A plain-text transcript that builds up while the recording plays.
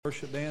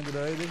worship band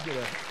today. They did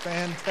a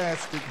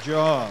fantastic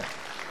job.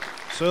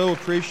 So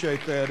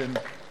appreciate that. And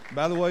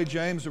by the way,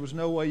 James, there was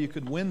no way you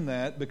could win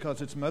that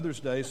because it's Mother's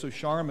Day, so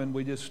Charmin,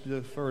 we just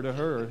defer to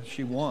her.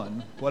 She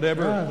won.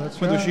 Whatever,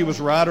 whether she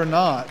was right or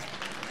not.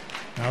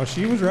 No,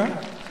 she was right.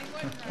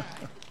 She wasn't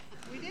right.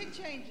 We did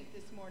change it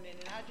this morning,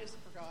 and I just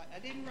forgot. I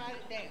didn't write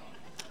it down.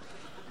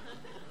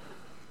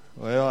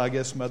 Well, I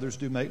guess mothers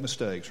do make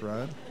mistakes,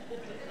 right?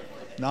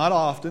 Not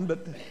often,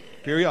 but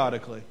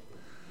periodically.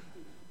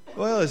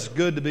 Well, it's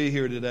good to be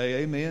here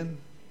today. Amen.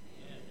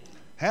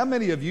 How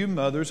many of you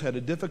mothers had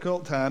a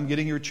difficult time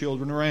getting your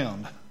children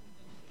around?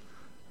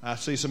 I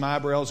see some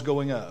eyebrows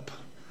going up.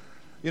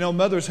 You know,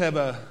 mothers have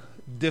a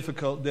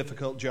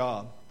difficult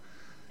job.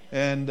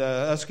 And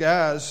us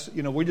guys,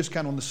 you know, we're just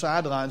kind of on the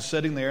sidelines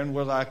sitting there and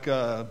we're like,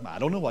 I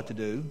don't know what to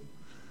do.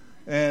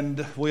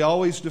 And we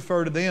always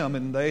defer to them,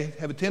 and they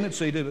have a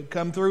tendency to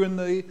come through in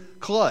the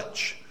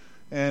clutch.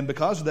 And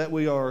because of that,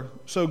 we are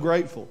so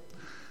grateful.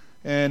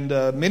 And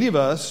many of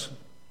us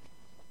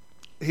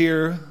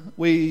here,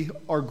 we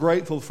are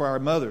grateful for our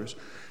mothers.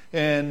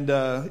 And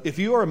if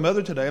you are a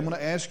mother today, I'm going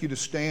to ask you to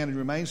stand and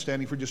remain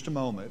standing for just a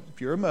moment. If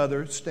you're a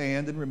mother,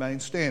 stand and remain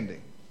standing.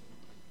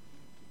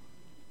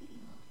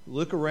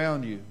 Look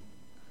around you.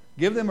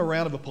 Give them a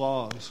round of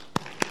applause.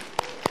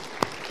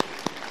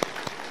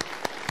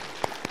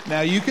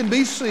 Now, you can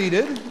be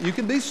seated. You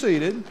can be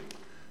seated.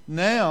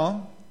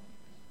 Now,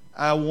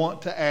 I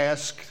want to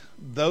ask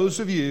those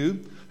of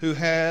you who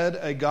had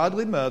a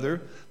godly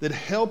mother that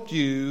helped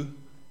you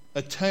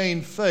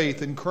attain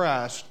faith in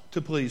Christ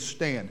to please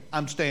stand.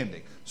 I'm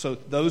standing. So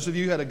those of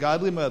you who had a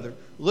godly mother,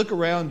 look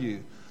around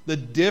you. The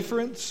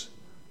difference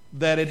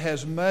that it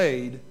has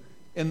made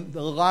in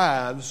the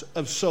lives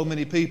of so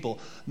many people.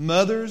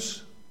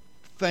 Mothers,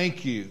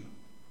 thank you.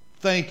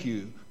 Thank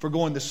you for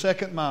going the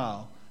second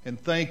mile, and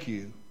thank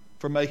you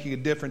for making a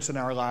difference in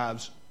our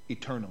lives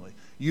eternally.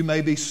 You may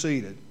be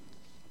seated.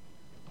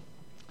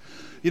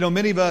 You know,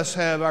 many of us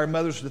have our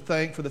mothers to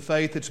thank for the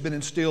faith that's been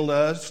instilled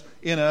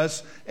in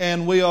us,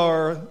 and we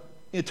are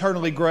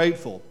eternally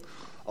grateful.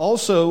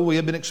 Also, we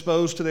have been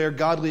exposed to their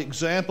godly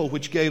example,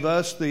 which gave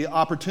us the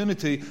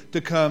opportunity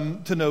to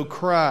come to know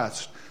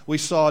Christ. We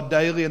saw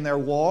daily in their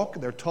walk,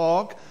 their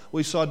talk.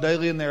 We saw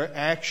daily in their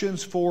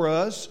actions for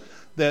us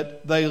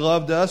that they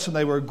loved us, and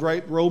they were a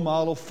great role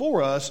model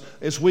for us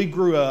as we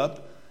grew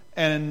up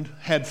and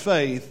had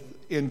faith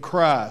in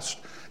Christ.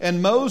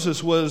 And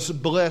Moses was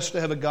blessed to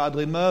have a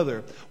godly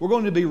mother. We're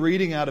going to be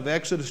reading out of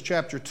Exodus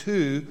chapter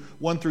 2,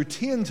 1 through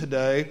 10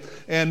 today.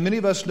 And many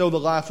of us know the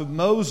life of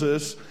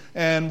Moses,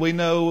 and we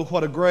know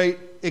what a great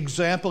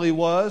example he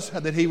was,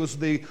 that he was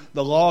the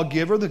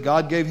lawgiver, that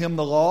God gave him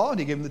the law, and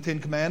he gave him the Ten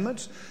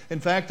Commandments. In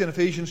fact, in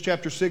Ephesians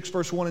chapter 6,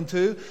 verse 1 and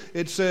 2,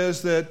 it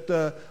says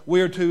that we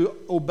are to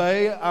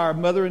obey our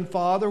mother and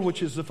father,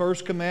 which is the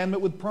first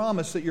commandment with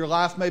promise that your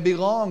life may be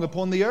long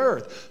upon the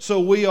earth.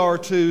 So we are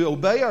to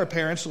obey our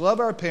parents,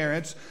 love our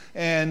parents,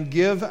 and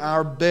give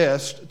our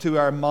best to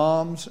our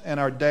moms and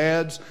our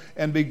dads,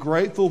 and be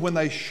grateful when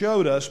they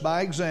showed us,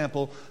 by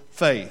example,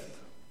 faith.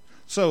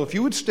 So if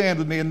you would stand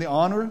with me in the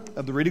honor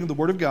of the reading of the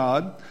Word of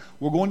God,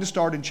 we're going to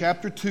start in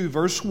chapter 2,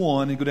 verse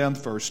 1, and go down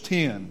to verse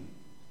 10.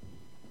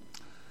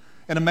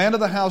 And a man of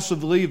the house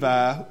of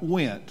Levi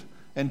went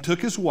and took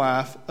his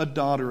wife, a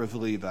daughter of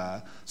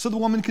Levi. So the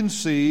woman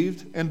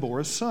conceived and bore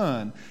a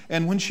son.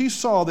 And when she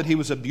saw that he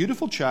was a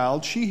beautiful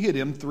child, she hid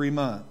him 3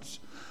 months.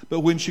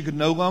 But when she could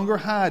no longer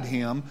hide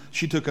him,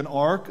 she took an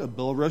ark of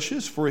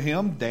bulrushes for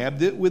him,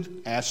 dabbed it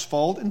with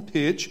asphalt and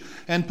pitch,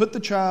 and put the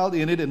child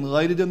in it and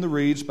laid it in the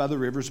reeds by the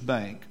river's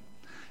bank.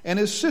 And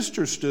his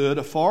sister stood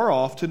afar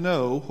off to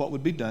know what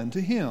would be done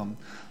to him.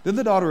 Then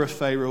the daughter of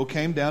Pharaoh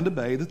came down to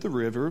bathe at the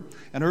river,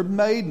 and her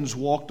maidens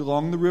walked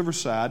along the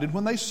riverside. And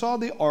when they saw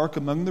the ark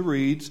among the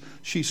reeds,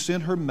 she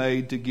sent her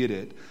maid to get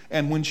it.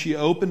 And when she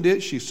opened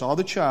it, she saw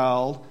the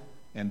child,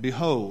 and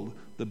behold,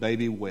 the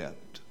baby wept.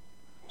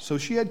 So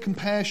she had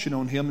compassion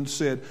on him and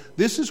said,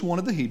 "This is one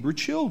of the Hebrew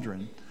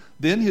children."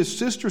 Then his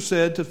sister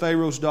said to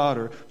Pharaoh's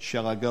daughter,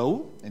 "Shall I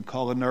go and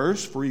call a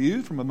nurse for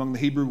you from among the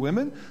Hebrew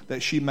women,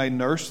 that she may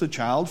nurse the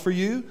child for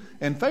you?"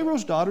 And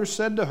Pharaoh's daughter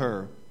said to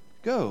her,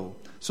 "Go."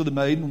 So the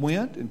maiden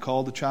went and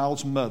called the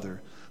child's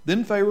mother.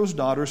 Then Pharaoh's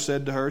daughter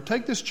said to her,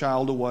 "Take this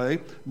child away,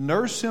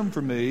 nurse him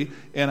for me,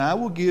 and I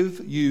will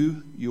give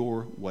you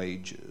your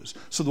wages."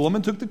 So the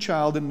woman took the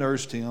child and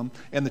nursed him,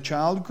 and the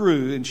child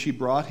grew, and she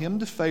brought him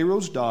to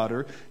Pharaoh's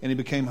daughter, and he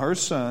became her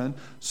son.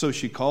 So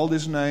she called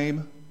his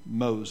name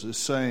Moses,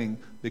 saying,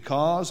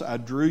 "Because I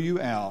drew you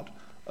out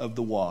of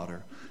the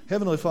water."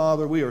 Heavenly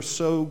Father, we are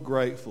so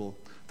grateful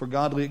for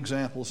godly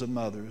examples of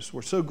mothers.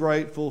 We're so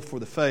grateful for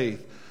the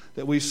faith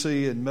that we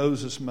see in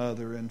Moses'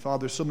 mother. And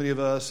Father, so many of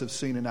us have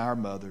seen in our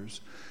mothers.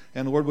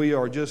 And Lord, we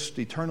are just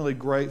eternally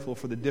grateful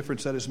for the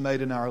difference that has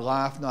made in our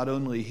life, not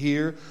only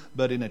here,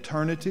 but in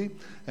eternity.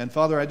 And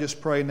Father, I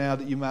just pray now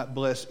that you might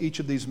bless each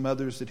of these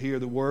mothers that hear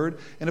the word.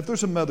 And if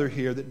there's a mother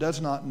here that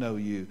does not know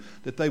you,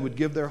 that they would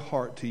give their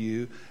heart to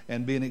you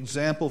and be an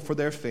example for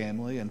their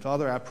family. And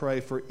Father, I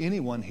pray for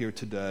anyone here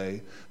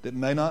today that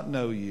may not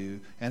know you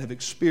and have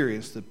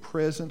experienced the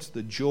presence,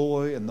 the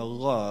joy, and the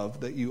love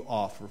that you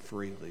offer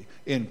freely.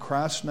 In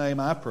Christ's name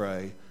I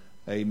pray,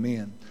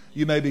 amen.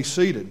 You may be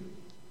seated.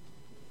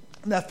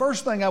 Now,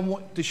 first thing I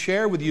want to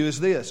share with you is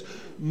this.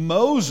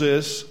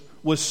 Moses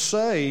was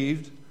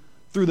saved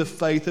through the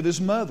faith of his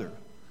mother.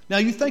 Now,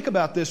 you think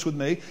about this with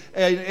me.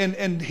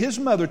 And his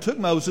mother took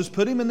Moses,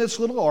 put him in this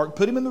little ark,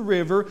 put him in the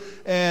river,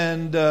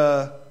 and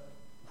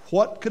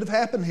what could have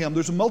happened to him?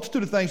 There's a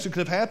multitude of things that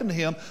could have happened to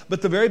him,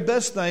 but the very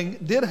best thing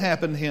did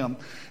happen to him.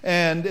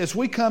 And as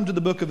we come to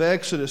the book of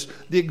Exodus,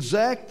 the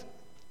exact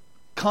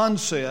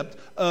concept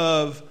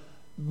of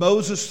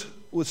Moses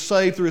was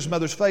saved through his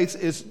mother's faith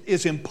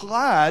is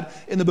implied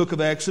in the book of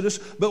Exodus,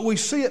 but we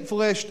see it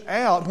fleshed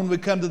out when we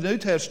come to the New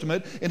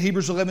Testament in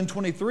Hebrews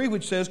 11:23,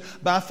 which says,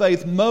 by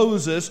faith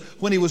Moses,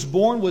 when he was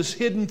born, was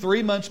hidden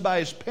 3 months by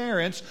his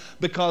parents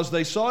because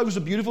they saw he was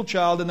a beautiful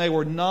child and they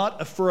were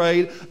not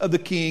afraid of the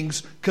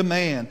king's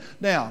command.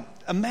 Now,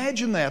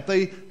 imagine that.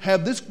 They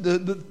have this,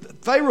 the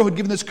Pharaoh had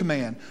given this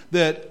command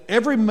that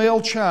every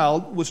male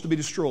child was to be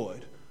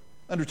destroyed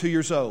under 2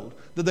 years old.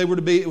 That they were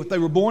to be, if they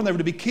were born, they were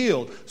to be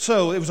killed.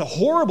 So it was a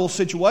horrible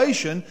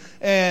situation.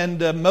 And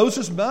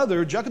Moses'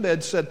 mother,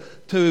 Jochebed, said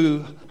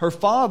to her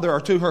father,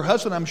 or to her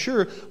husband, I'm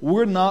sure,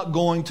 we're not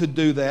going to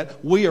do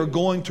that. We are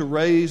going to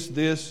raise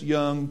this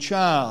young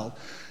child.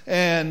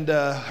 And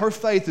her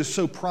faith is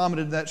so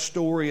prominent in that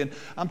story. And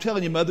I'm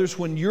telling you, mothers,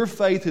 when your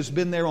faith has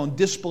been there on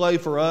display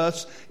for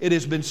us, it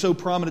has been so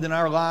prominent in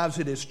our lives.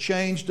 It has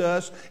changed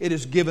us. It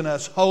has given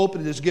us hope.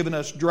 And it has given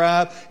us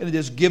drive. And it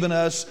has given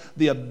us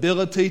the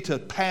ability to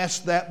pass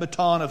that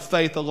baton of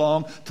faith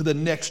along to the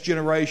next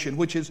generation,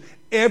 which is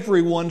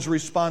everyone's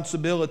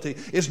responsibility.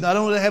 It's not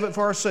only to have it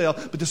for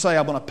ourselves, but to say,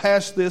 I'm going to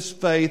pass this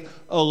faith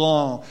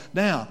along.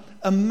 Now,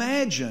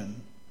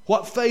 imagine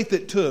what faith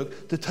it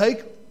took to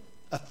take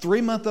a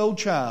 3-month-old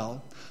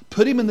child,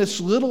 put him in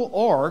this little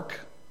ark,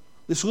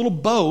 this little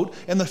boat,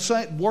 and the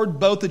same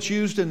word boat that's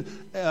used in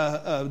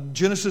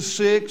Genesis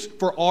 6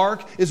 for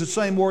ark is the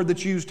same word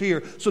that's used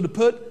here. So to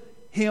put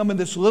him in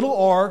this little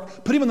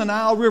ark, put him in the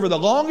Nile River, the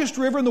longest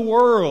river in the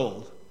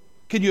world.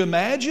 Can you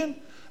imagine?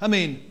 I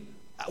mean,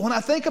 when I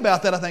think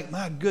about that, I think,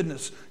 my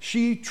goodness,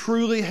 she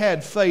truly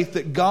had faith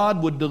that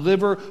God would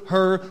deliver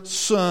her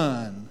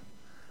son.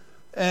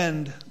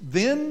 And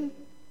then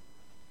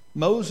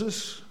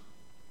Moses'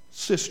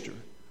 sister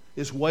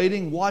is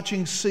waiting,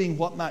 watching, seeing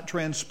what might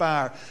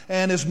transpire.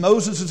 And as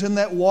Moses is in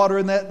that water,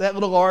 in that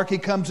little ark, he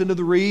comes into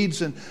the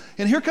reeds. And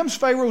here comes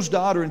Pharaoh's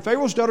daughter. And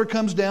Pharaoh's daughter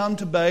comes down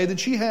to bathe. And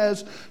she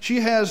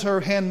has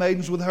her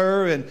handmaidens with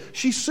her. And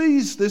she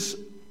sees this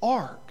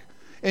ark.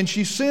 And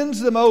she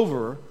sends them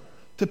over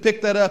to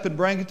pick that up and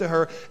bring it to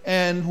her.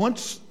 And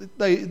once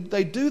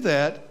they do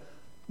that,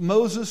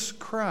 Moses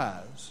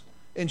cries.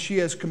 And she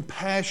has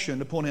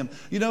compassion upon him.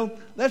 You know,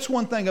 that's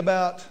one thing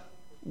about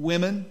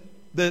women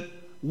that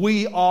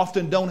we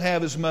often don't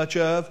have as much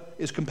of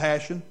is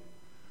compassion.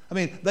 I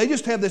mean, they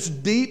just have this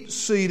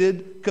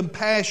deep-seated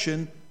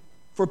compassion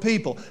for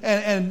people.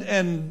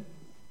 And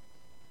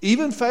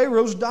even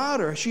Pharaoh's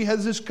daughter, she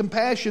has this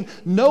compassion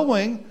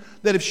knowing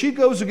that if she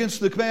goes against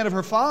the command of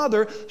her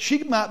father,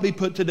 she might be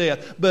put to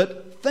death.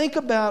 But think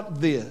about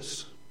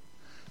this.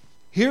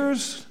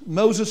 Here's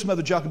Moses'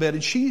 mother Jochebed,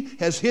 and she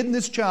has hidden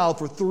this child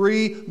for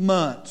 3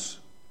 months.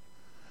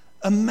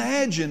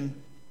 Imagine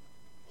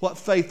what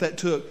faith that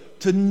took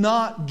to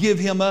not give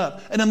him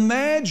up. And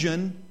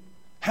imagine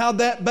how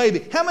that baby...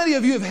 How many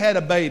of you have had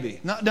a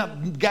baby?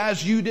 Not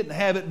guys, you didn't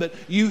have it, but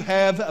you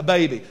have a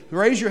baby.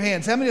 Raise your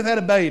hands. How many have had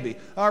a baby?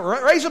 All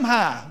right, raise them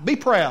high. Be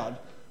proud.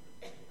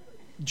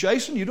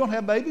 Jason, you don't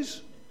have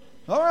babies?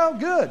 All right,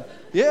 good.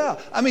 Yeah.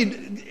 I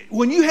mean,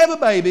 when you have a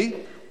baby,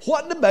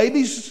 what do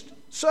babies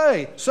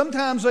say?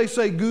 Sometimes they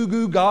say goo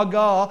goo,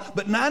 gaga,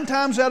 but 9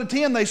 times out of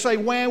 10 they say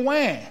wah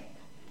wah.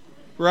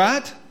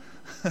 Right?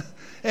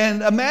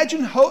 And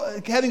imagine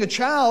having a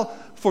child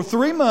for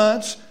 3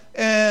 months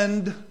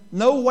and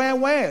no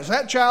wah-wahs.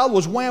 That child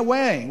was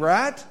wah-wahing,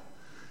 right?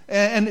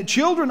 And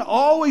children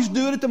always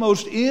do it at the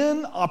most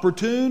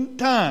inopportune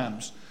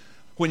times.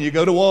 When you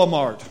go to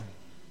Walmart,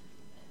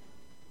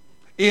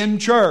 in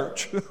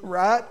church,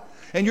 right?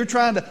 And you're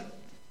trying to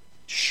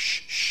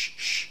shh, shh,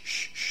 shh,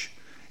 shh, shh.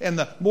 And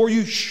the more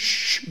you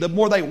shh, the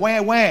more they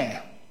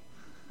wah-wah.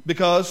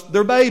 Because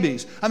they're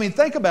babies. I mean,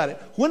 think about it.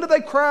 When do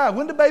they cry?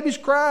 When do babies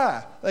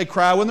cry? They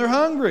cry when they're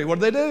hungry. What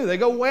do? They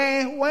go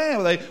wah,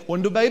 wah.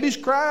 When do babies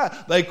cry?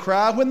 They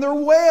cry when they're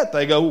wet.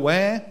 They go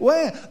wah,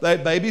 wah.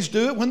 Babies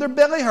do it when their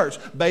belly hurts.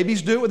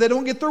 Babies do it when they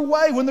don't get their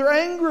way. When they're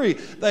angry,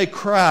 they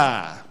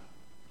cry.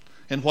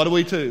 And what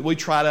do? We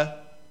try to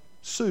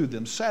soothe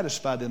them,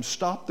 satisfy them,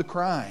 stop the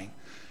crying.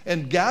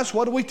 And guys,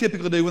 what do we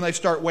typically do when they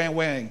start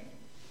wah-wahing?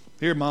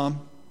 Here,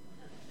 Mom.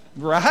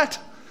 Right?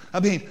 I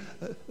mean,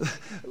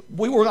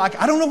 we were like,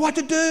 I don't know what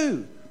to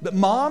do. But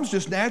moms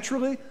just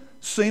naturally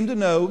seem to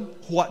know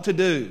what to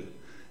do.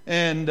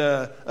 And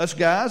us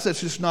guys,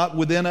 that's just not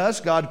within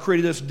us. God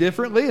created us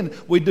differently, and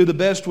we do the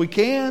best we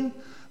can.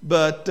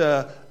 But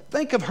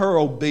think of her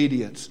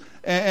obedience.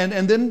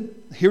 And then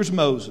here's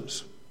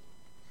Moses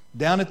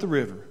down at the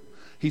river.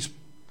 He's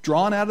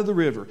drawn out of the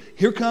river.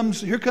 Here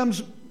comes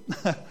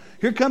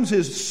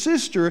his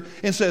sister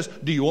and says,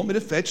 do you want me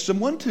to fetch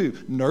someone to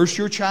nurse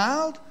your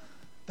child?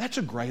 That's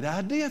a great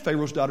idea,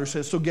 Pharaoh's daughter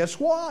says. So guess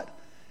what?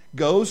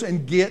 Goes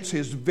and gets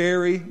his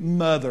very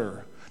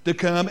mother to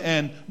come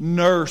and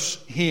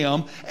nurse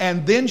him.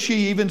 And then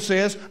she even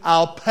says,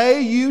 I'll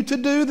pay you to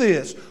do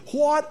this.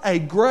 What a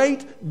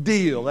great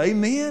deal.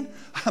 Amen?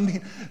 I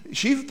mean,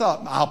 she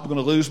thought, I'm going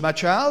to lose my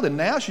child, and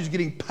now she's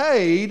getting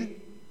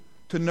paid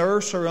to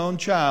nurse her own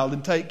child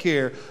and take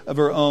care of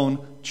her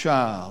own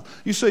child.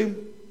 You see,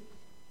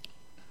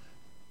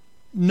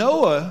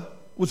 Noah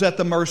was at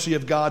the mercy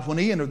of God when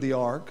he entered the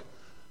ark.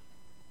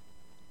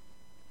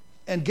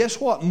 And guess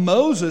what?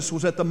 Moses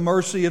was at the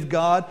mercy of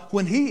God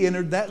when he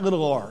entered that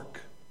little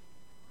ark.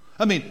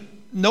 I mean,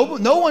 no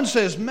one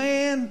says,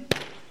 man,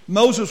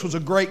 Moses was a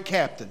great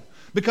captain.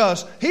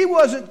 Because he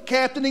wasn't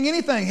captaining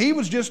anything. He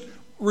was just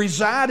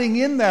residing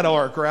in that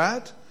ark,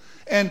 right?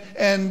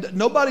 And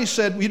nobody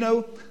said,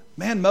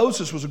 man,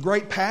 Moses was a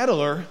great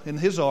paddler in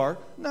his ark.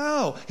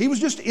 No, he was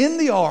just in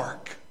the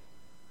ark.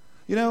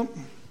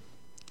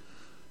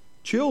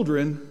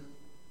 Children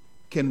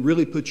can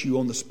really put you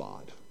on the spot.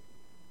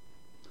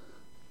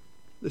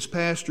 This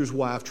pastor's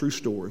wife, true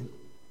story.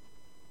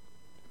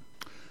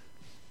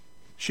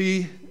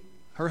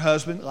 Her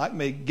husband, like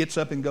me, gets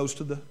up and goes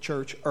to the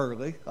church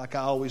early, like I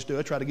always do.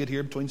 I try to get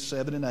here between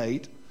 7 and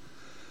 8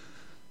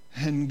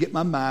 and get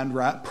my mind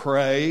right,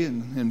 pray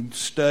and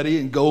study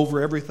and go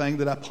over everything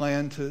that I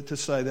plan to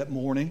say that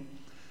morning.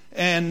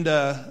 And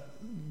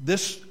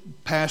this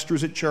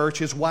pastor's at church,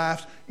 his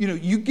wife,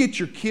 you get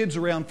your kids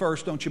around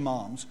first, don't you,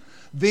 moms?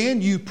 Then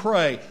you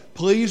pray,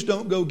 please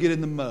don't go get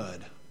in the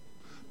mud.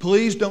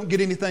 Please don't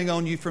get anything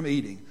on you from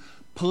eating.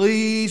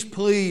 Please,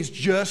 please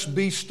just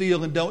be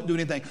still and don't do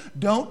anything.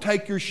 Don't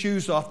take your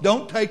shoes off.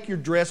 Don't take your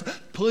dress.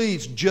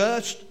 Please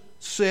just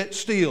sit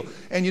still.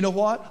 And you know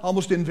what?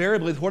 Almost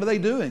invariably, what are they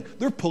doing?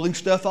 They're pulling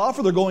stuff off,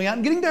 or they're going out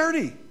and getting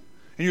dirty. And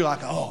you're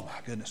like, oh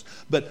my goodness.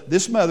 But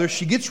this mother,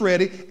 she gets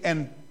ready,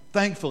 and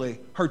thankfully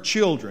her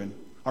children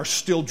are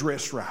still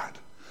dressed right.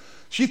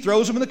 She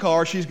throws them in the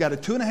car. She's got a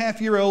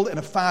 2.5-year-old and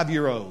a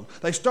 5-year-old.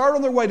 They start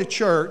on their way to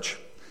church.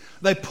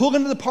 They pull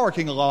into the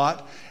parking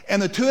lot,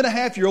 and the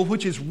 2.5-year-old,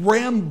 which is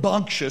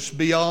rambunctious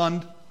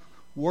beyond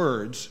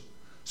words,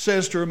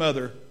 says to her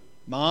mother,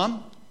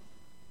 Mom,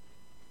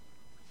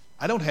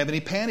 I don't have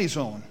any panties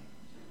on.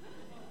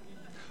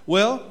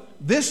 Well,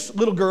 this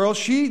little girl,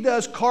 she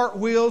does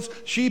cartwheels,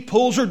 she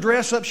pulls her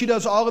dress up, she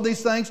does all of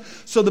these things.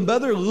 So the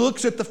mother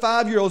looks at the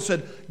 5-year-old and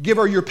said, give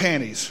her your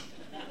panties.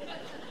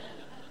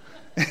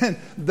 And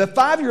the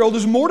 5-year-old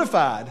is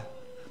mortified,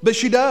 but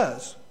she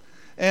does.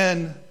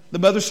 And the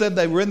mother said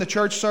they were in the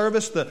church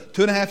service. The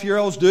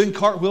 2.5-year-old's doing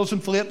cartwheels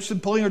and flips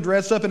and pulling her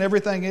dress up and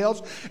everything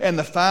else. And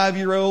the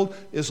 5-year-old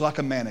is like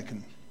a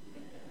mannequin.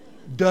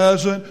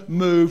 Doesn't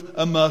move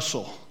a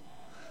muscle.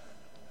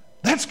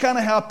 That's kind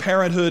of how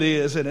parenthood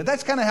is, isn't it?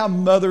 That's kind of how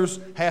mothers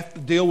have to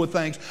deal with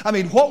things. I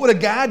mean, what would a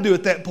guy do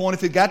at that point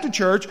if he got to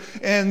church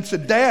and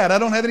said, Dad, I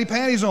don't have any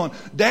panties on?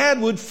 Dad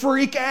would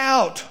freak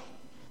out.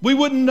 We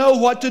wouldn't know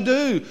what to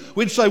do.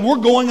 We'd say, we're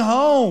going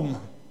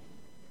home.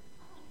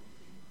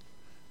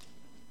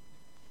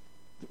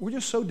 We're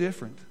just so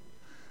different.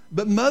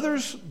 But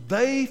mothers,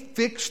 they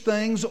fix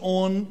things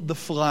on the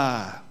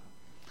fly.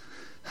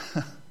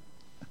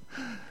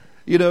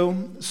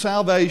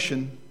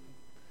 Salvation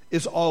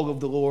is all of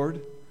the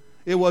Lord.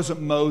 It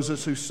wasn't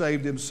Moses who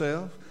saved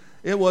himself.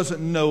 It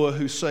wasn't Noah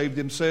who saved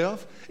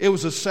himself. It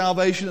was a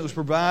salvation that was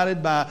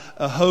provided by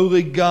a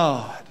holy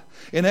God.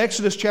 In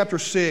Exodus chapter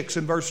 6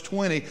 and verse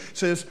 20, it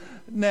says,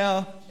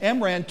 Now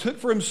Amram took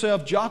for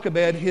himself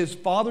Jochebed, his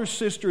father's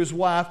sister, his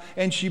wife,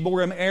 and she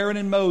bore him Aaron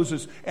and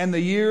Moses. And the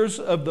years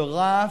of the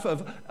life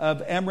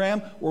of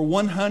Amram were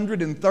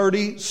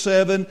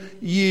 137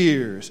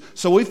 years.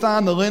 So we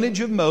find the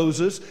lineage of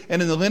Moses,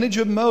 and in the lineage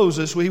of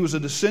Moses, he was a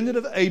descendant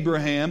of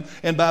Abraham,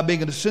 and by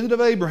being a descendant of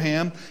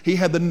Abraham, he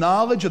had the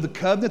knowledge of the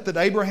covenant that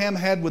Abraham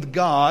had with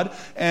God,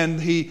 and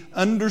he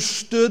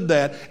understood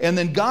that. And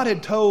then God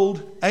had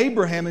told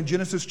Abraham in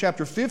Genesis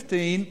chapter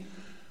 15,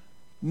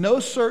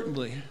 Know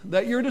certainly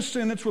that your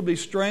descendants will be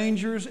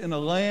strangers in a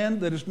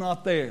land that is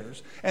not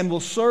theirs, and will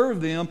serve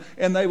them,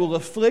 and they will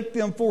afflict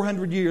them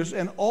 400 years.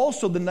 And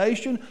also the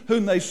nation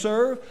whom they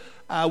serve,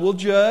 I will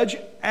judge.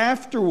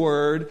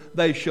 Afterward,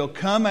 they shall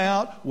come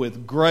out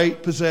with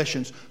great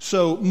possessions.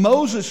 So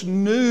Moses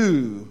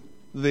knew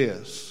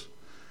this.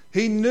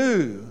 He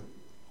knew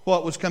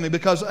what was coming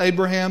because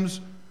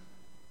Abraham's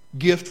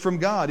gift from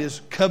God,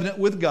 his covenant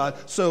with God.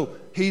 So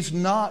he's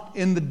not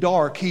in the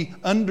dark. He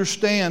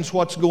understands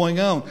what's going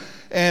on.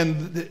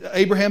 And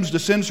Abraham's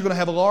descendants are going to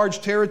have a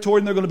large territory,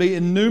 and they're going to be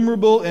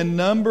innumerable in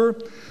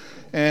number.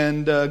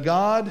 And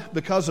God,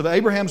 because of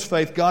Abraham's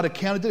faith, God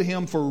accounted to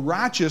him for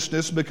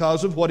righteousness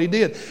because of what he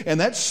did.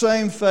 And that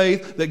same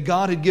faith that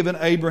God had given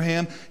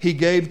Abraham, he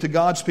gave to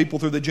God's people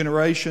through the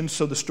generations,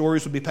 so the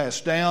stories would be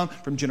passed down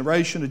from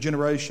generation to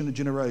generation to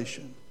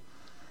generation.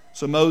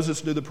 So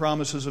Moses knew the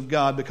promises of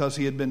God because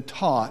he had been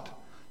taught.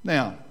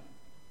 Now,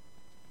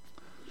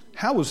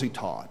 how was he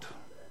taught?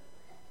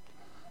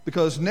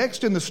 Because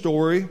next in the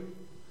story,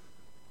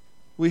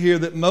 we hear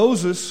that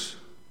Moses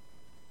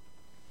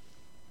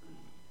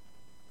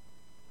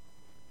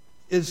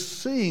is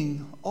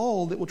seeing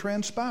all that will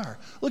transpire.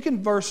 Look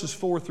in verses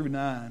 4 through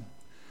 9.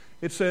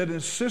 It said,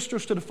 his sister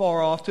stood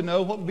afar off to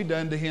know what would be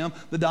done to him.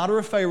 The daughter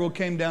of Pharaoh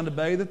came down to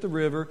bathe at the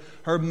river.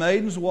 Her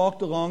maidens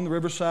walked along the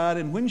riverside,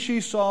 and when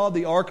she saw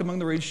the ark among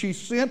the reeds, she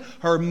sent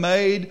her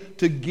maid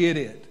to get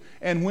it.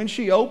 And when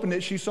she opened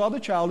it, she saw the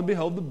child, and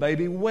behold, the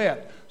baby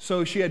wept.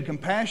 So she had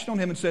compassion on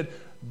him and said,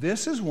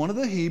 this is one of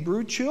the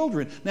Hebrew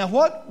children. Now,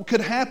 what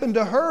could happen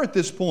to her at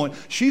this point?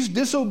 She's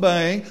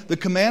disobeying the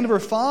command of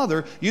her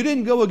father. You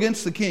didn't go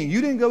against the king.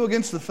 You didn't go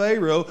against the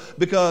Pharaoh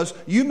because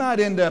you might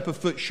end up a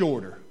foot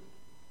shorter.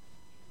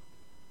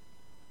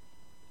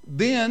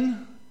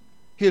 Then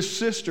his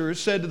sister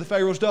said to the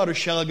Pharaoh's daughter,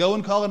 shall I go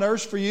and call a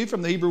nurse for you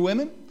from the Hebrew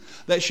women,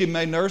 that she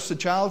may nurse the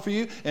child for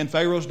you? And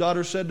Pharaoh's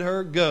daughter said to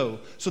her, go.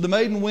 So the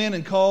maiden went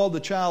and called the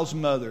child's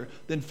mother.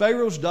 Then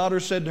Pharaoh's daughter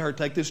said to her,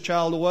 take this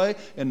child away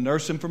and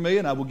nurse him for me,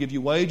 and I will give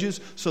you wages.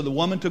 So the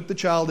woman took the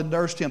child and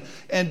nursed him.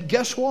 And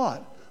guess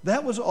what?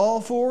 That was all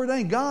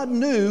foreordained. God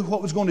knew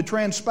what was going to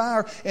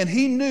transpire, and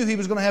He knew He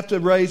was going to have to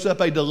raise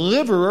up a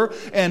deliverer,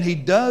 and He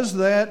does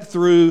that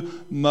through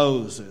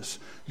Moses.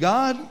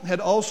 God had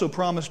also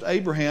promised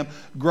Abraham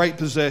great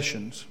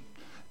possessions,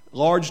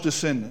 large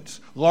descendants,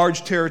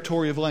 large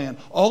territory of land.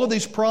 All of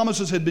these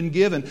promises had been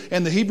given,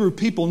 and the Hebrew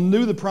people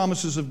knew the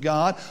promises of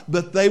God,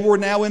 but they were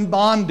now in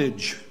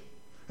bondage.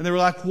 And they were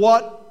like,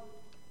 what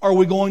are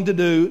we going to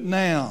do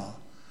now?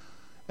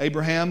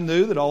 Abraham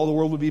knew that all the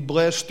world would be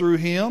blessed through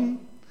him,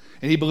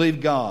 and he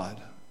believed God.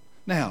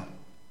 Now,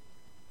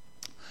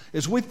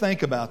 as we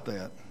think about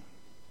that,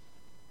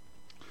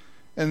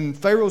 and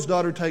Pharaoh's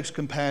daughter takes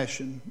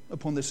compassion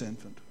upon this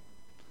infant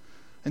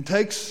and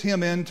takes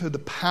him into the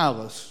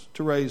palace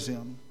to raise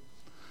him.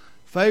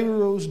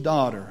 Pharaoh's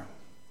daughter,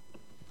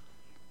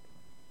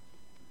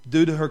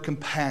 due to her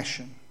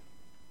compassion,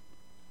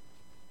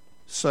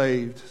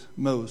 saved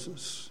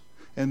Moses.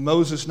 And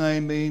Moses'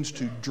 name means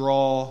to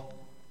draw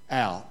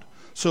out.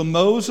 So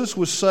Moses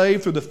was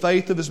saved through the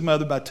faith of his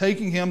mother by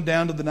taking him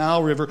down to the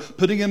Nile River,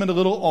 putting him in a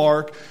little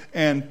ark,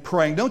 and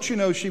praying. Don't you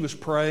know she was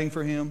praying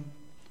for him?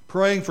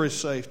 Praying for his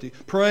safety,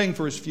 praying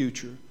for his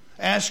future,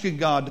 asking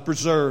God to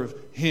preserve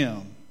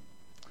him.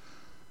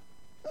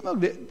 I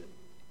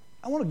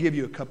want to give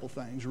you a couple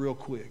things real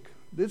quick.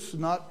 This is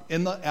not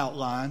in the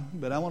outline,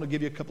 but I want to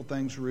give you a couple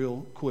things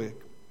real quick.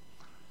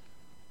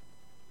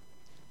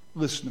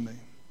 Listen to me.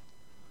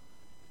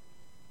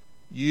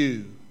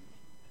 You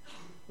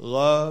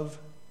love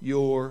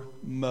your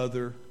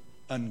mother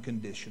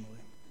unconditionally.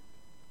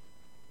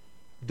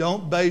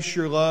 Don't base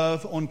your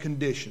love on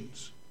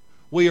conditions.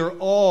 We are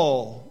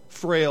all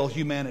frail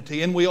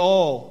humanity, and we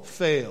all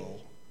fail.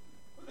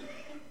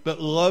 But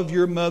love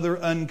your mother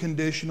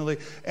unconditionally.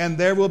 And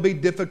there will be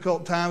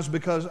difficult times,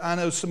 because I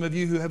know some of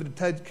you who have to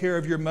take care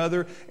of your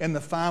mother in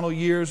the final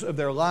years of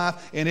their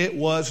life, and it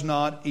was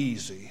not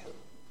easy.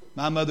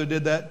 My mother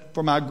did that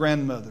for my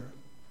grandmother.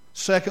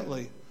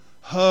 Secondly,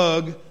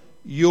 hug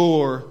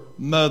your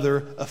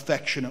mother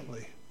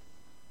affectionately.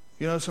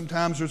 You know,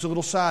 sometimes there's a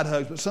little side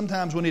hug, but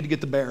sometimes we need to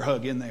get the bear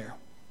hug in there.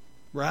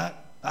 Right?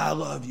 I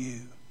love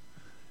you.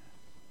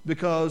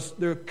 Because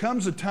there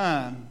comes a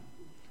time,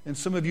 and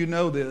some of you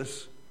know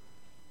this,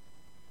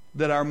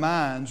 that our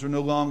minds are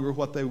no longer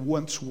what they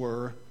once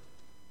were,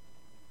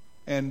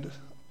 and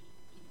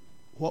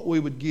what we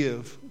would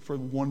give for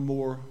one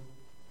more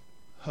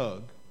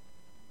hug.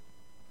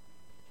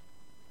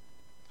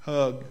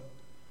 Hug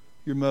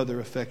your mother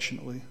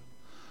affectionately.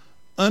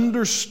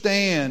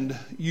 Understand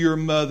your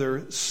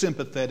mother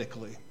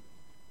sympathetically.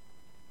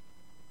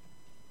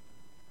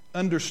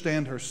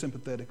 Understand her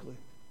sympathetically.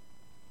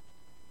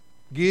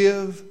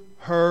 Give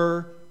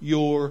her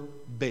your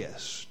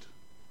best.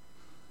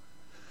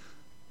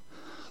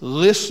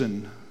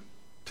 Listen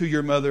to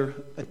your mother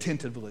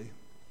attentively.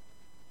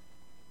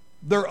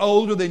 They're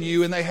older than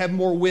you and they have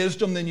more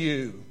wisdom than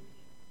you.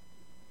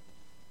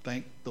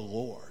 Thank the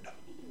Lord.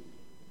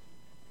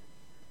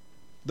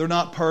 They're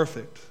not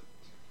perfect.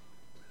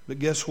 But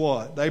guess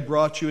what? They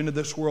brought you into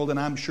this world, and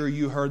I'm sure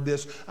you heard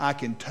this. I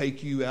can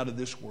take you out of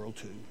this world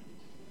too.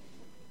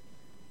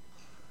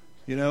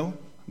 You know?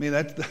 I mean,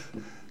 that's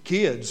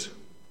kids.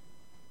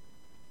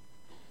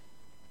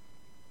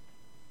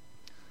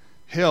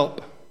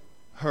 Help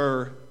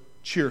her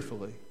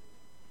cheerfully.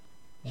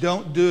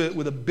 Don't do it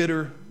with a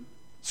bitter,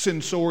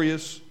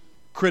 censorious,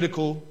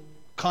 critical,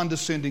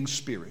 condescending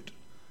spirit.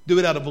 Do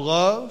it out of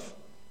love.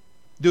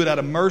 Do it out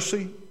of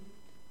mercy.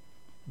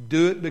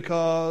 Do it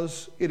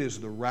because it is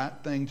the right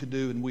thing to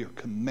do, and we are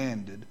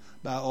commanded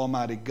by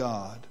Almighty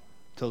God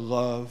to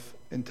love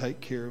and take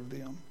care of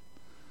them.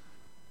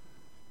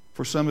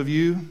 For some of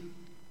you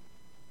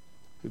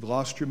who've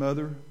lost your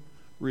mother,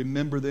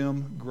 remember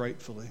them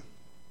gratefully.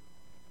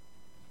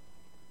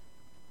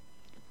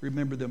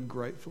 Remember them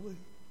gratefully.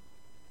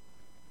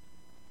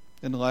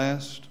 And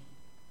last,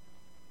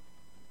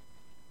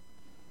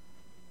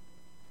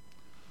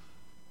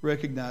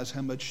 recognize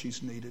how much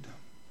she's needed.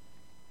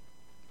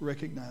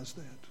 Recognize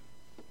that.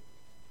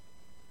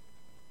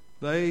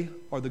 They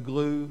are the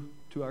glue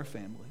to our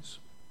families.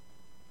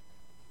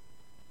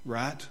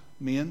 Right,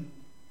 men?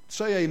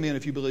 Say amen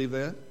if you believe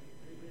that.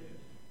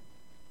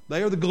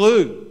 They are the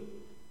glue.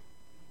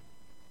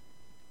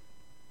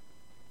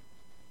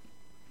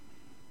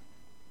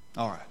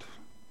 All right.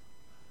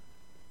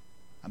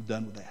 I'm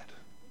done with that.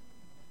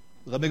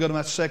 Let me go to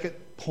my second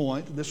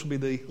point. This will be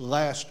the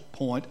last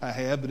point I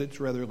have, but it's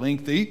rather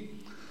lengthy.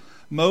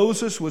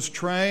 Moses was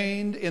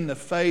trained in the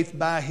faith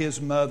by his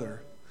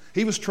mother.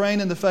 He was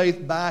trained in the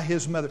faith by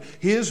his mother.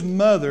 His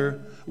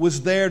mother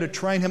was there to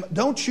train him.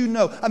 Don't you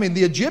know? I mean,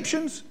 the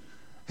Egyptians,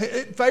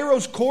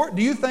 Pharaoh's court,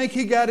 do you think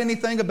he got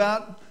anything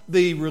about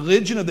the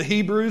religion of the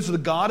Hebrews, the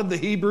God of the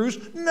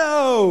Hebrews?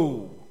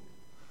 No.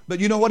 But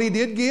you know what he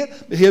did get?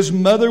 His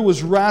mother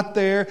was right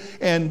there,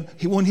 and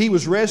when he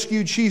was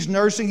rescued, she's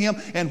nursing him.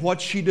 And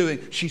what's she doing?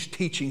 She's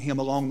teaching him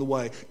along the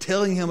way,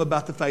 telling him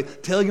about the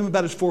faith, telling him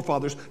about his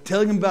forefathers,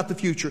 telling him about the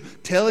future,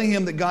 telling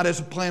him that God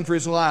has a plan for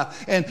his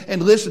life.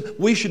 And listen,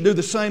 we should do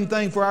the same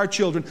thing for our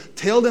children.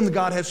 Tell them that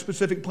God has a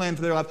specific plan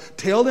for their life.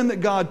 Tell them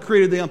that God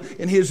created them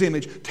in His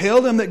image.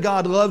 Tell them that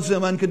God loves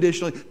them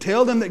unconditionally.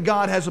 Tell them that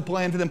God has a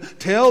plan for them.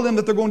 Tell them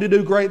that they're going to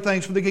do great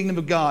things for the kingdom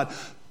of God.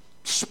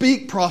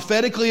 Speak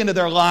prophetically into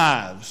their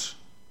lives.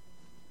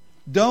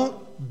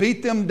 Don't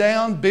beat them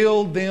down,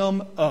 build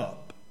them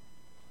up.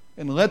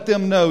 And let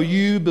them know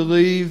you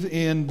believe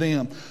in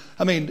them.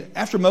 I mean,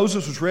 after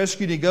Moses was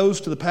rescued, he goes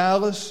to the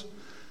palace.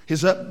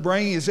 His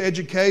upbringing, his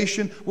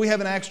education. We have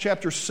in Acts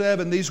chapter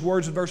 7 these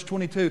words in verse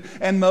 22.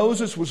 And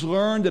Moses was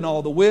learned in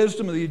all the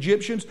wisdom of the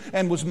Egyptians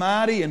and was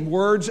mighty in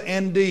words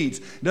and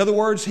deeds. In other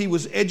words, he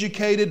was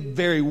educated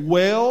very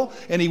well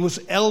and he was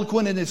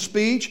eloquent in his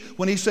speech.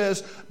 When he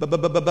says, but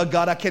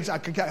God, I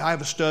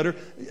have a stutter.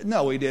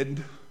 No, he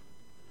didn't.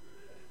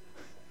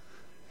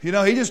 You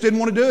know, he just didn't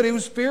want to do it. He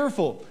was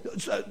fearful.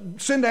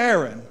 Send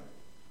Aaron.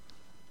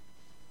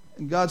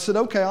 And God said,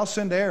 okay, I'll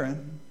send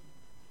Aaron.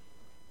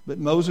 But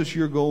Moses,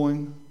 you're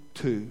going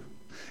to.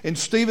 In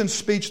Stephen's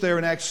speech there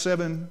in Acts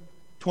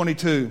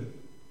 7:22,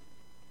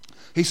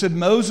 he said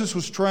Moses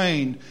was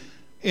trained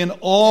in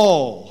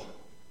all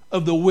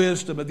of the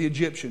wisdom of the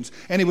Egyptians.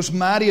 And he was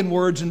mighty in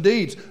words and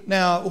deeds.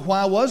 Now,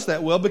 why was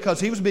that? Well, because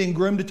he was being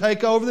groomed to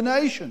take over the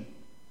nation.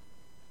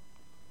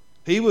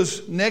 He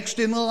was next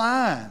in the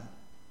line.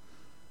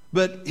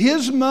 But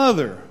his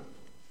mother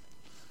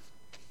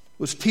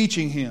was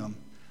teaching him.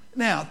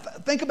 Now,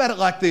 think about it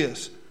like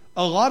this.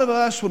 A lot of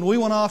us, when we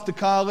went off to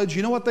college,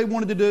 you know what they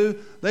wanted to do?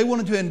 They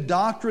wanted to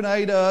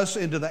indoctrinate us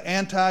into the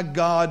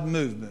anti-God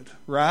movement,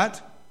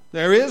 right?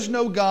 There is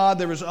no God,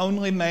 there is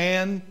only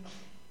man.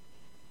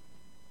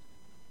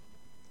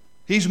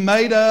 He's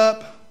made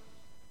up.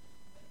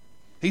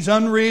 He's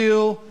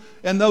unreal.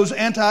 And those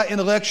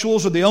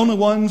anti-intellectuals are the only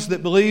ones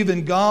that believe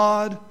in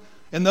God.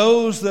 And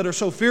those that are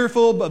so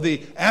fearful of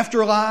the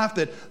afterlife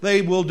that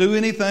they will do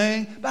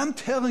anything. But I'm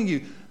telling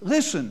you,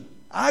 listen,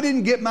 I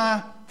didn't get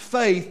my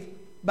faith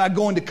by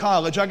going to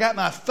college. I got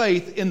my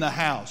faith in the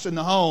house, in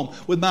the home,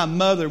 with my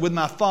mother, with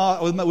my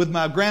father, with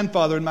my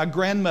grandfather and my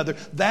grandmother.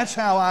 That's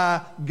how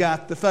I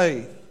got the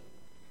faith.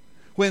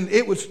 When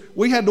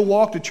we had to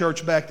walk to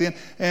church back then,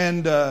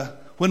 and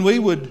when it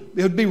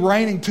would be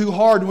raining too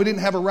hard and we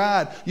didn't have a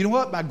ride. You know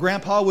what my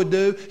grandpa would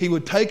do? He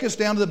would take us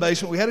down to the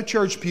basement. We had a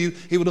church pew.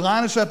 He would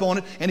line us up on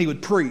it, and he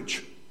would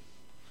preach.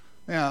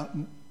 Now,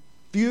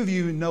 few of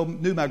you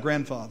knew my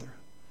grandfather.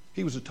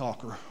 He was a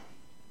talker.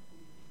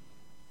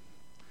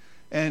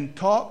 And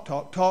talk.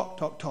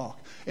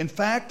 In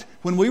fact,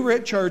 when we were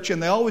at church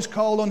and they always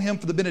called on him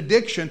for the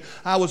benediction,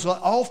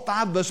 all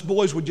five of us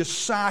boys would just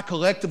sigh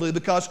collectively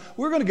because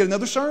we were going to get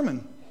another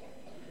sermon.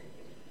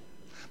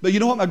 But you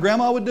know what my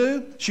grandma would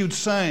do? She would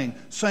sing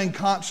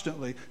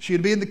constantly. She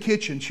would be in the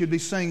kitchen. She would be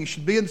singing.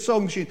 She'd be in the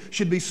sewing machine.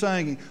 She'd be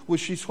singing.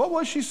 What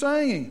was she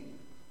singing?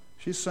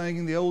 She's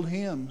singing the old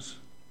hymns.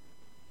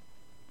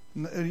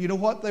 You know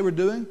what they were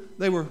doing?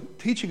 They were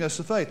teaching us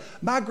the faith.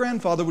 My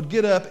grandfather would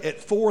get up at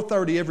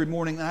 4:30 every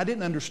morning, and I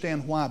didn't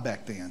understand why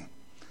back then.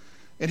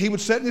 And he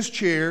would sit in his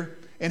chair,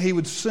 and he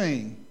would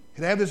sing.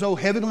 He'd have this old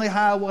Heavenly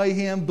Highway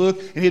hymn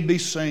book, and he'd be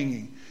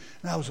singing.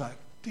 And I was like,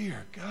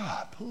 dear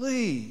God,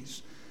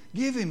 please,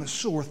 give him a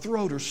sore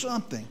throat or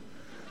something.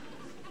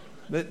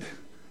 But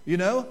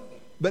now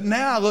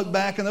I look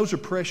back, and those are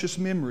precious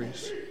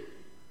memories.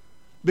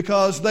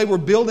 Because they were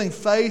building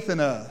faith in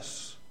us.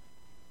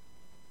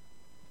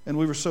 And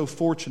we were so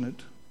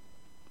fortunate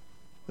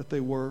that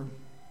they were.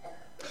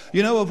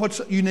 You know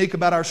what's unique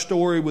about our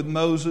story with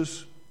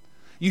Moses?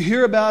 You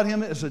hear about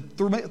him as a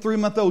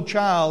 3-month-old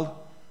child,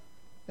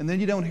 and then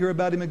you don't hear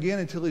about him again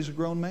until he's a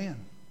grown man.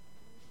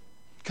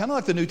 Kind of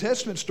like the New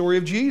Testament story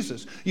of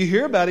Jesus. You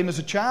hear about him as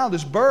a child,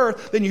 his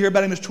birth, then you hear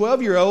about him as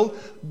 12-year-old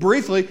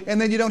briefly, and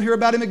then you don't hear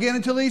about him again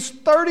until he's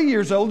 30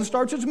 years old and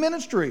starts his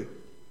ministry.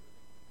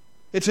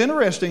 It's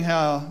interesting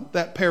how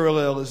that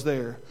parallel is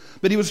there.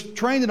 But he was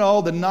trained in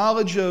all the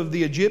knowledge of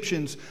the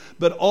Egyptians,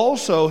 but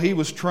also he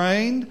was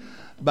trained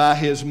by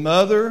his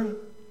mother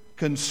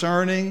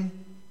concerning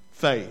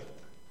faith.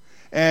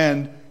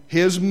 And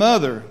his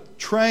mother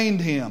trained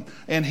him,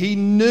 and he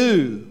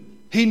knew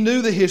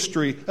the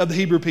history of the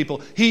Hebrew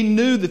people. He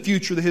knew the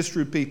future of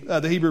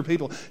the Hebrew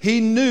people.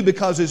 He knew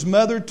because his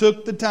mother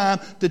took the time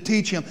to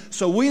teach him.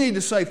 So we need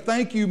to say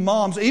thank you,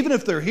 moms, even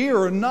if they're here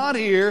or not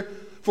here,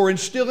 for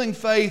instilling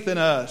faith in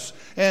us.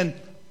 And,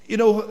 you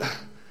know,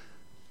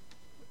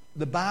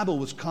 the Bible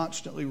was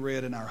constantly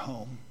read in our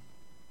home.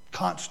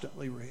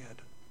 Constantly read.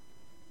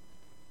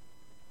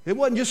 It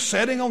wasn't just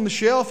sitting on the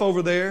shelf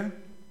over there.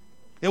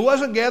 It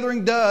wasn't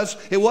gathering dust.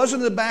 It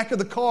wasn't in the back of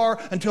the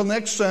car until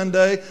next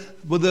Sunday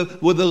with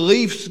the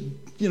leaves,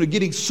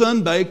 getting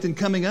sun-baked and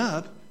coming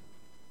up.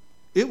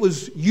 It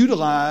was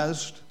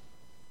utilized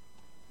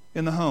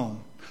in the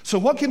home. So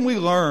what can we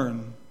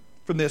learn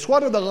from this?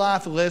 What are the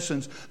life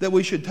lessons that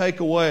we should take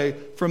away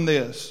from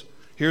this?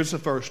 Here's the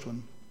first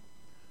one.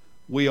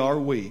 We are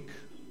weak,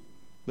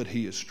 but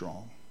He is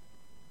strong.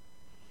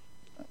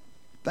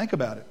 Think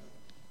about it.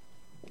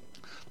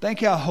 Think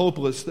how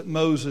hopeless that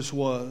Moses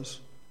was.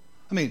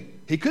 I mean,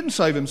 he couldn't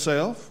save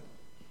himself.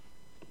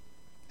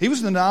 He was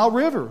in the Nile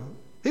River.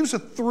 He was a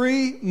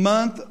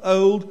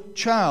 3-month-old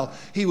child.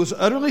 He was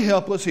utterly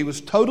helpless. He was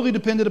totally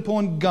dependent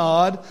upon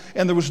God,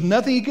 and there was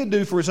nothing he could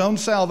do for his own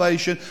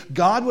salvation.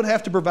 God would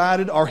have to provide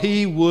it, or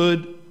he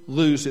would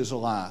lose his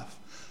life.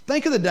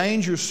 Think of the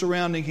dangers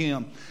surrounding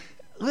him.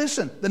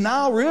 Listen, the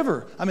Nile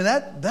River,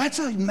 that's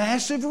a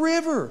massive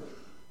river.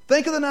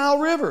 Think of the Nile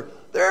River.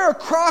 There are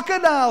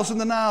crocodiles in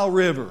the Nile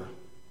River.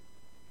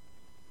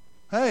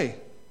 Hey,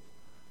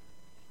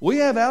 we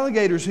have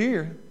alligators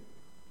here,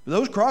 but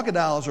those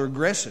crocodiles are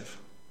aggressive.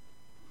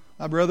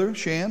 My brother,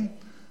 Shan,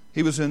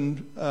 he was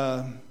in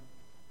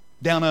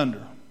Down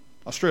Under,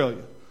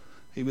 Australia.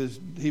 He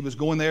was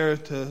going there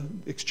to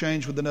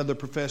exchange with another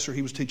professor.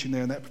 He was teaching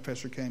there, and that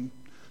professor came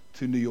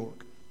to New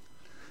York.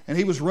 And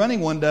he was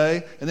running one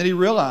day, and then he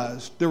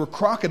realized there were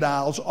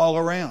crocodiles all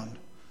around.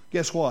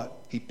 Guess what?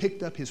 He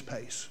picked up his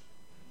pace.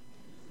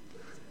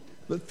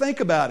 But think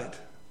about it.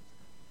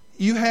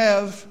 You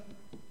have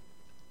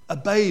a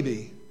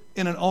baby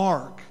in an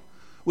ark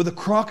with a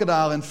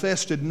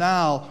crocodile-infested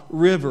Nile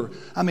River.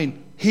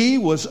 He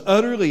was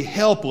utterly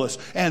helpless,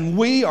 and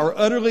we are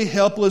utterly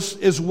helpless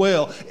as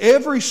well.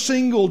 Every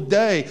single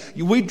day,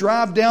 we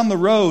drive down the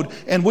road,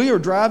 and we are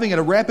driving at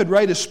a rapid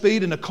rate of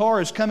speed, and a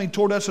car is coming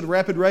toward us at a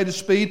rapid rate of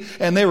speed,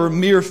 and there are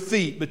mere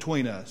feet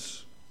between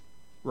us.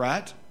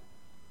 Right?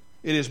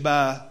 It is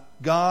by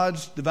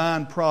God's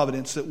divine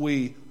providence that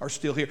we are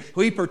still here.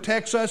 He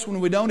protects us when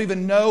we don't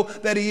even know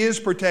that He is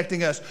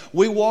protecting us.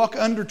 We walk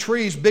under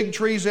trees, big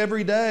trees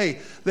every day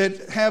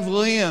that have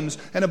limbs,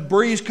 and a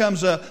breeze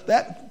comes up.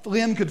 That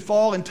limb could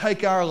fall and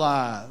take our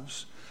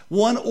lives.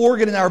 One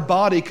organ in our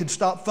body could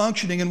stop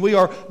functioning and we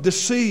are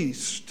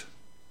deceased.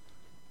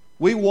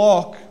 We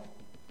walk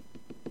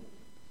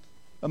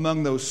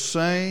among those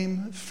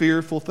same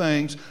fearful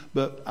things,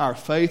 but our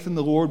faith in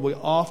the Lord, we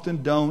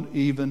often don't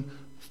even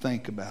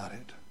think about it.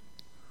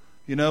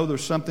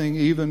 There's something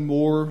even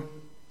more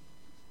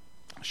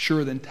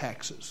sure than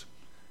taxes,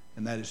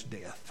 and that is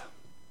death.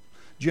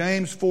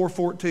 James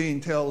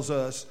 4:14 tells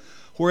us,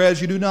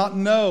 whereas you do not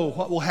know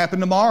what will happen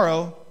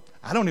tomorrow,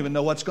 I don't even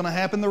know what's going to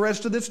happen the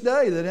rest of this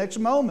day, the next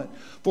moment.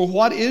 For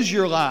what is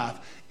your life?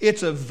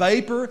 It's a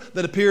vapor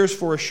that appears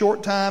for a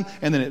short time,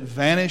 and then it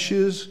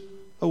vanishes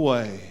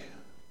away.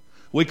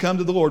 We come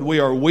to the Lord. We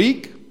are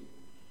weak,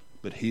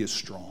 but He is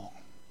strong.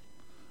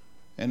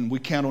 And we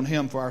count on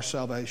Him for our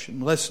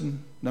salvation.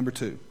 Lesson number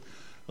 2.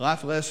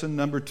 Life lesson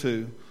number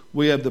 2.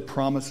 We have the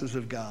promises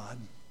of God.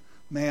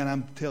 Man,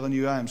 I'm telling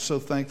you, I am so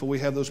thankful we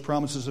have those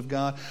promises of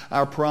God.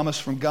 Our promise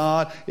from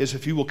God is,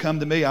 if you will come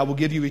to me, I will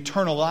give you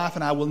eternal life,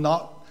 and I will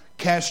not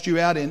cast you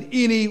out in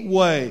any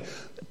way.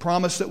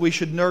 Promise that we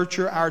should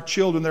nurture our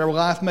children, that our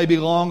life may be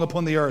long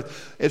upon the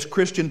earth. As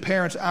Christian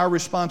parents, our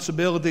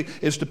responsibility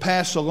is to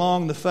pass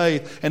along the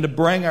faith and to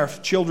bring our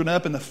children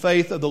up in the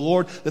faith of the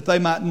Lord, that they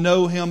might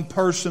know Him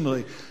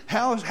personally.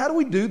 How do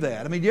we do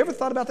that? You ever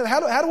thought about that?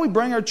 How do we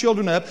bring our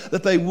children up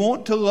that they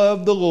want to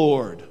love the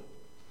Lord?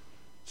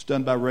 It's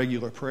done by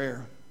regular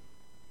prayer.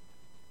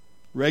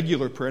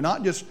 Regular prayer,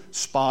 not just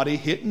spotty,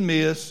 hit and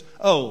miss.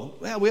 Oh,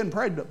 well, we hadn't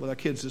prayed with our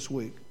kids this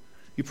week.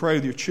 You pray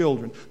with your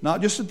children,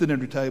 not just at the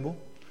dinner table.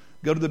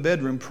 Go to the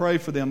bedroom, pray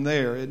for them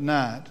there at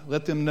night.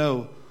 Let them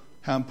know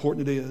how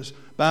important it is.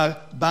 By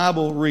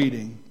Bible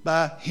reading,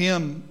 by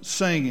hymn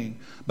singing,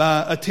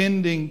 by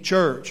attending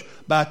church,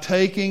 by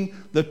taking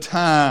the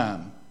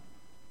time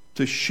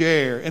to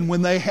share. And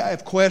when they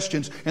have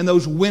questions and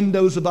those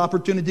windows of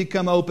opportunity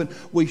come open,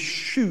 we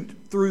shoot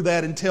through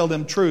that and tell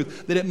them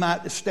truth, that it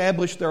might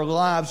establish their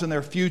lives and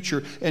their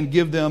future and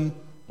give them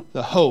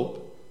the hope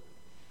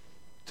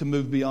to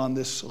move beyond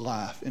this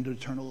life into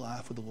eternal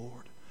life with the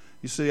Lord.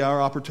 You see,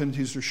 our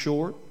opportunities are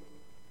short.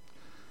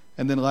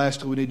 And then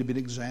lastly, we need to be an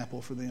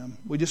example for them.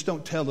 We just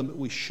don't tell them, but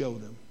we show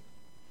them.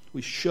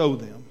 We show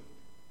them.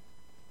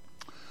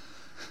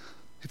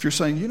 If you're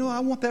saying,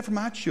 I want that for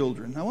my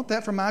children. I want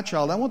that for my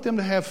child. I want them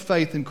to have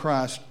faith in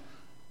Christ.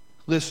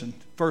 Listen,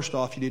 first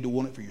off, you need to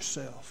want it for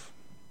yourself.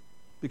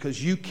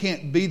 Because you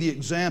can't be the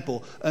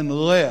example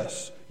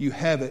unless you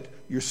have it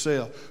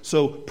yourself.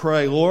 So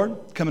pray, Lord,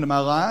 come into my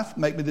life,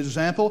 make me the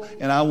example,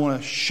 and I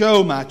want to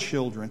show my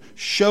children,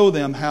 show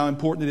them how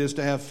important it is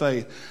to have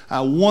faith.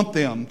 I want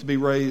them to be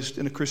raised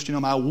in a Christian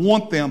home. I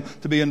want them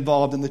to be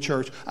involved in the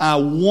church. I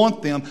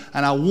want them,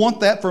 and I want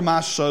that for my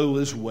soul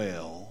as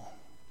well.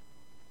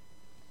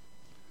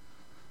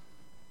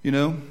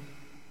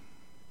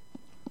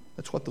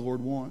 That's what the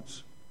Lord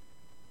wants.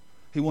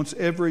 He wants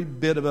every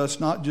bit of us,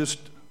 not just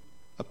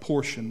a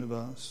portion of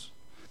us.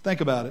 Think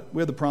about it.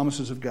 We have the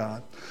promises of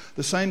God.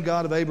 The same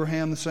God of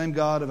Abraham, the same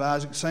God of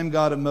Isaac, the same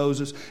God of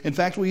Moses. In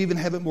fact, we even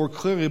have it more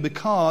clearly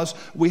because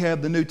we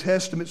have the New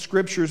Testament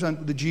scriptures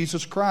under the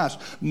Jesus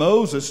Christ.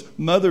 Moses'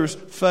 mother's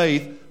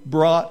faith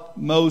brought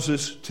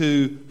Moses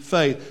to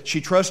faith. She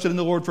trusted in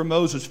the Lord for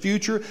Moses'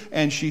 future,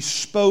 and she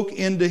spoke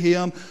into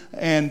him,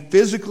 and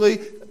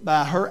physically,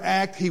 by her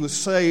act, he was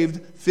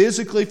saved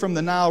physically from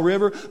the Nile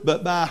River,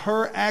 but by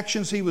her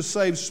actions, he was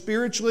saved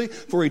spiritually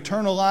for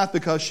eternal life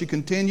because she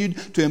continued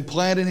to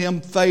implant in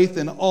him faith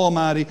in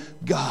Almighty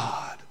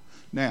God.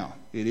 Now,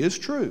 it is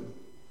true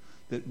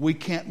that we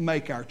can't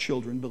make our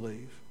children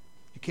believe.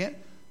 You can't.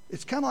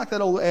 It's kind of like that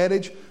old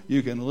adage,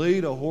 you can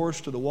lead a horse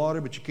to the water,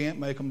 but you can't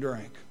make them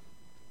drink.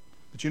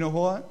 But you know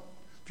what?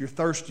 If you're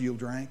thirsty, you'll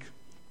drink.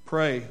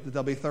 Pray that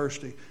they'll be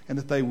thirsty and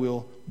that they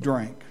will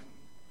drink.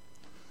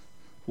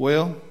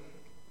 Well,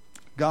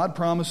 God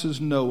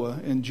promises Noah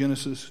in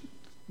Genesis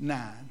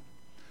 9.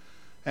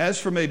 As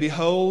for me,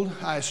 behold,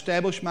 I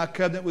establish my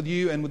covenant with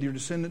you and with your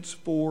descendants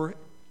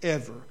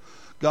forever.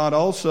 God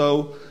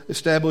also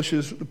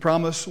establishes the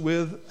promise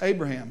with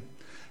Abraham.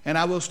 And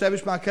I will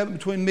establish my covenant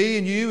between me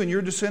and you and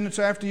your descendants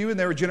after you and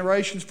their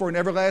generations for an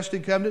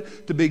everlasting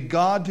covenant to be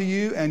God to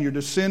you and your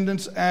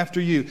descendants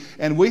after you.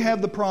 And we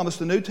have the promise,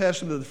 the New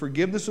Testament, of the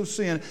forgiveness of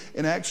sin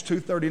in Acts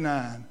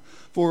 2:39.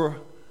 For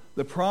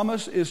the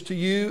promise is to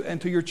you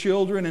and to your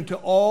children and to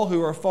all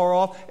who are far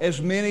off,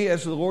 as many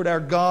as the Lord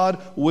our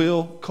God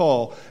will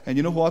call. And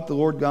you know what? The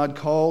Lord God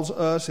calls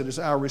us. It is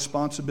our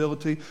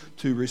responsibility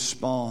to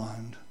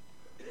respond.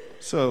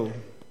 So,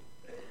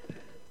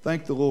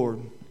 thank the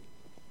Lord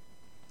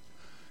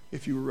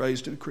if you were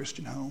raised in a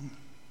Christian home.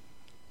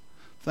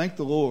 Thank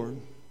the Lord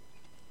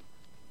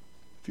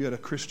if you had a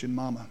Christian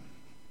mama.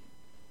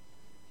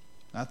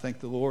 I thank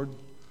the Lord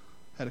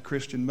had a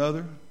Christian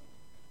mother,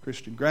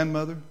 Christian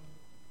grandmother,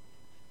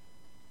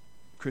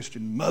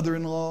 Christian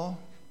mother-in-law,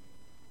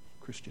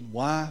 Christian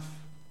wife,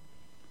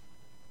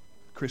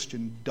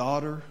 Christian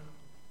daughter.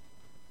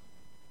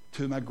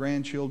 2 of my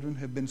grandchildren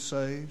have been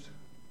saved.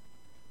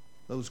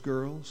 Those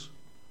girls.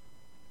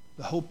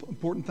 The whole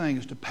important thing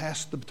is to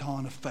pass the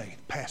baton of faith.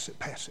 Pass it,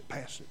 pass it,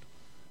 pass it.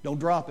 Don't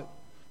drop it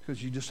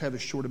because you just have a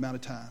short amount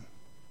of time.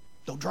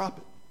 Don't drop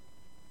it.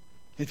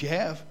 If you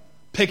have,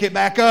 pick it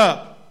back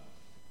up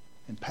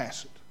and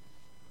pass it.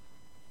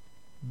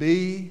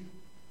 Be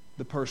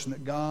the person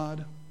that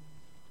God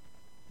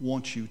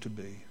wants you to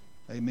be.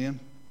 Amen?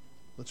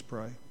 Let's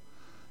pray.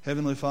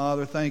 Heavenly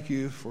Father, thank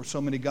you for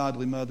so many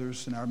godly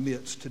mothers in our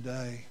midst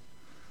today.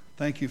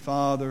 Thank you,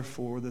 Father,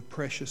 for the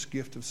precious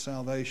gift of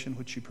salvation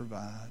which you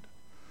provide.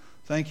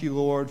 Thank you,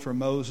 Lord, for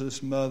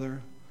Moses'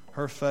 mother,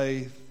 her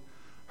faith,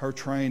 her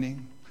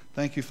training.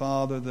 Thank you,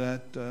 Father,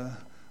 that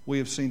we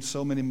have seen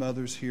so many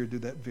mothers here do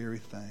that very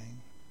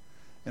thing.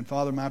 And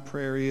Father, my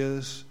prayer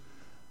is,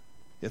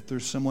 if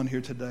there's someone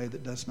here today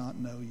that does not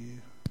know you,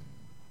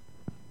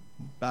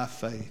 by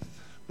faith,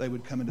 they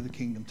would come into the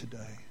kingdom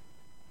today.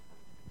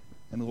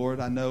 And Lord,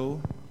 I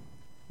know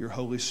your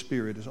Holy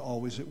Spirit is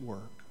always at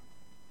work.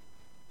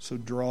 So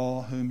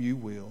draw whom you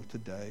will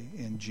today.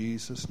 In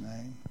Jesus'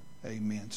 name, amen.